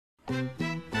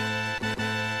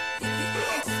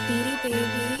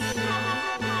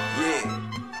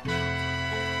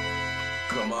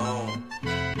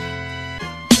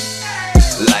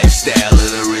Style of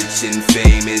the rich and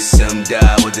famous. Some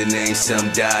die with the name,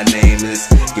 some die nameless.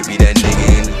 Give me that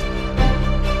nigga in the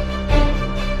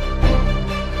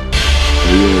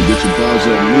yeah, get your balls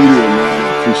up media, man. I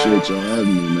appreciate y'all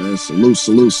having me, man. Salute,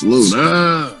 salute, salute.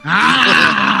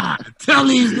 Tell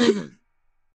these niggas.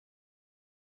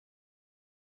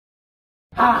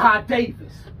 Ha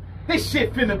Davis. This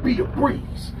shit finna be a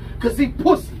breeze. Cause he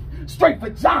pussy, straight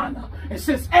vagina. And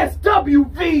since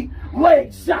SWV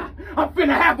leg shot, I'm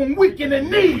finna have him weak in the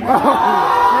knees. Let's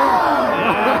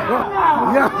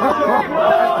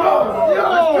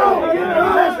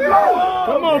go.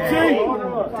 Come on,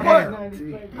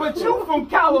 T. But you from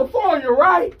California,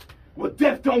 right? Well,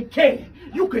 death don't care.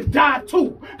 You could die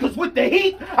too. Cause with the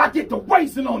heat, I get the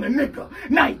racing on the nigga.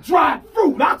 Night dried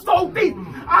fruit. I so deep.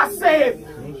 I said,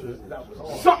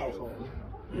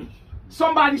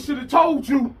 somebody should have told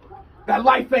you that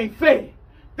life ain't fair.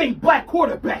 Think black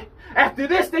quarterback. After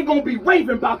this, they gonna be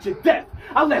raving about your death.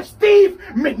 I left Steve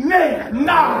McNair.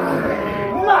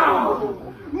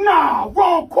 Nah,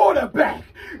 wrong quarterback.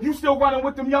 You still running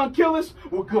with them young killers?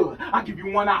 Well, good. I'll give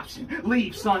you one option.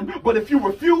 Leave, son. But if you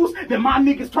refuse, then my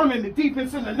niggas turn into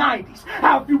defense in the 90s.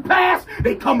 How if you pass,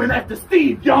 they coming after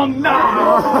Steve Young.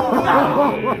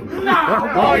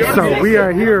 So we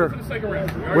are here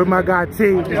with my guy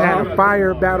T. We had a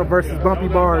fire battle versus Bumpy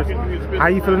Barz. How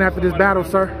you feeling after this battle,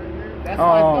 sir?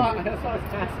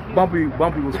 Bumpy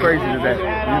was crazy today,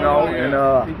 you know, and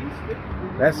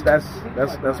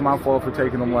that's my fault for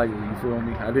taking him lightly. You feel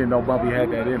me? I didn't know Bumpy had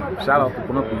that in him. Shout out to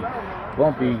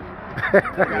Bumpy.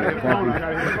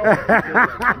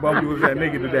 Bumpy was that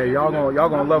nigga today. Y'all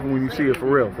gonna love him when you see it, for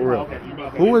real, for real.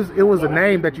 It was a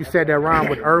name that you said that rhymed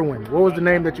with Irwin. What was the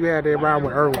name that you had that rhymed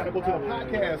with Irwin?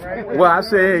 Well, I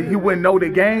said you wouldn't know the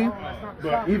game,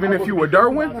 even if you were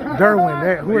Derwin.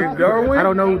 Who is Derwin? I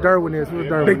don't know who Derwin is. Who's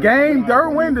Derwin? The game,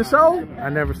 Derwin, the show? I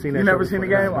never seen that. You never seen the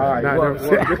game? All right. No,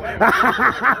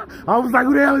 I was like,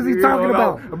 who the hell is he talking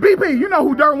about? BP, you know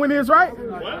who Derwin is, right?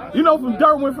 What? You know from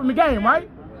Derwin from the game, right?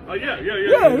 Oh, yeah.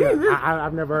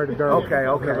 I've never heard of Derwin. Okay.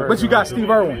 But you got Steve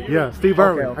Irwin. Yeah, Steve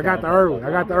Irwin. Okay. I got the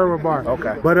Irwin bar.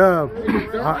 Okay. But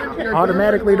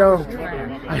automatically though,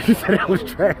 you said it was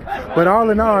trash. But all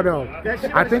in all though,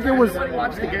 I think it was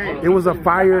a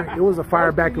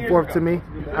fire back and forth to me.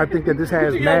 I think that this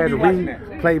has mad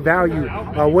replay value.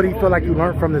 What do you feel like you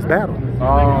learned from this battle?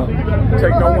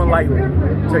 Take no one lightly.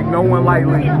 Take no one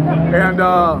lightly. And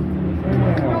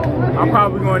I'm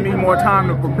probably going to need more time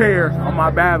to prepare on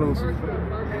my battles.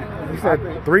 You said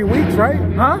 3 weeks, right?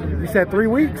 Huh? You said 3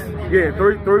 weeks? Yeah,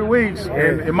 three weeks.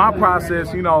 And in my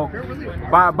process, you know,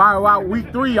 by about week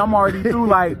 3, I'm already through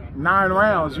like 9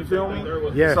 rounds. You feel me?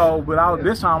 Yeah. So, but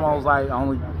this time I was like, I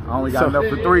only got enough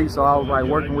for 3, so I was like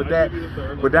working with that.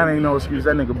 But that ain't no excuse.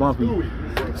 That nigga Bumpy.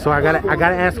 So I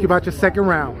gotta ask you about your second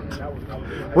round.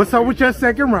 What's up with your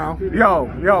second round? Yo,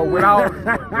 when I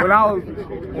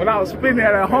was spinning it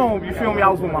at home, you feel me? I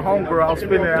was with my homegirl. I was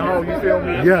spinning it at home, you feel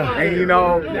me? Yeah. And you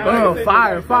know,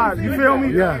 fire, you feel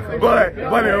me? Yeah. But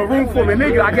in a room full of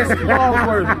niggas, I guess it's balls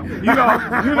worthy. You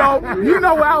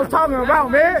know what I was talking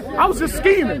about, man. I was just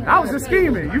scheming.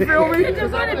 You feel me? You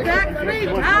just wanted back 3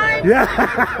 times.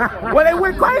 Yeah. Well, they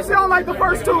went crazy on like the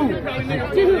first 2.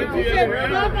 Dude, you said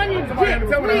love on your dick.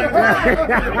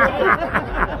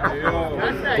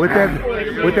 With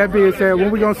that being said,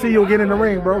 when we gonna see you again in the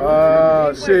ring, bro?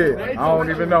 Shit, I don't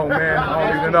even know, man.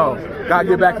 I don't even know. Gotta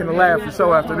get back in the lab for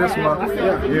sure after this month.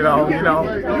 You know.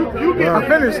 I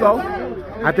finished though.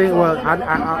 I think, well,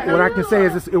 what I can say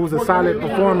is it was a solid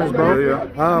performance, bro. Yeah.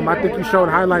 I think you showed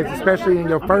highlights, especially in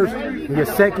your first and your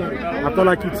second. I feel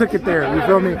like you took it there, you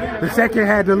feel me? The second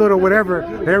had the little whatever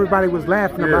that everybody was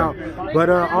laughing about. But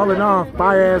all in all,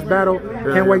 fire-ass battle.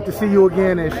 Can't wait to see you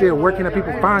again and shit. Where can the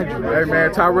people find you? Hey,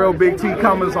 man, Tyrell Big T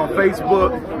Cummins on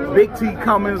Facebook. Big T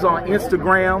Cummins on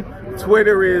Instagram.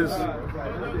 Twitter is,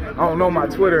 I don't know my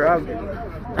Twitter. I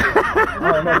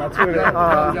don't know my Twitter.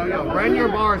 Run your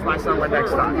bars by someone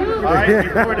next time. All right,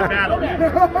 before the battle.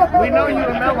 We know you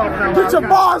the mellow fella. Get your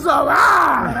bars up!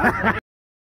 Ah!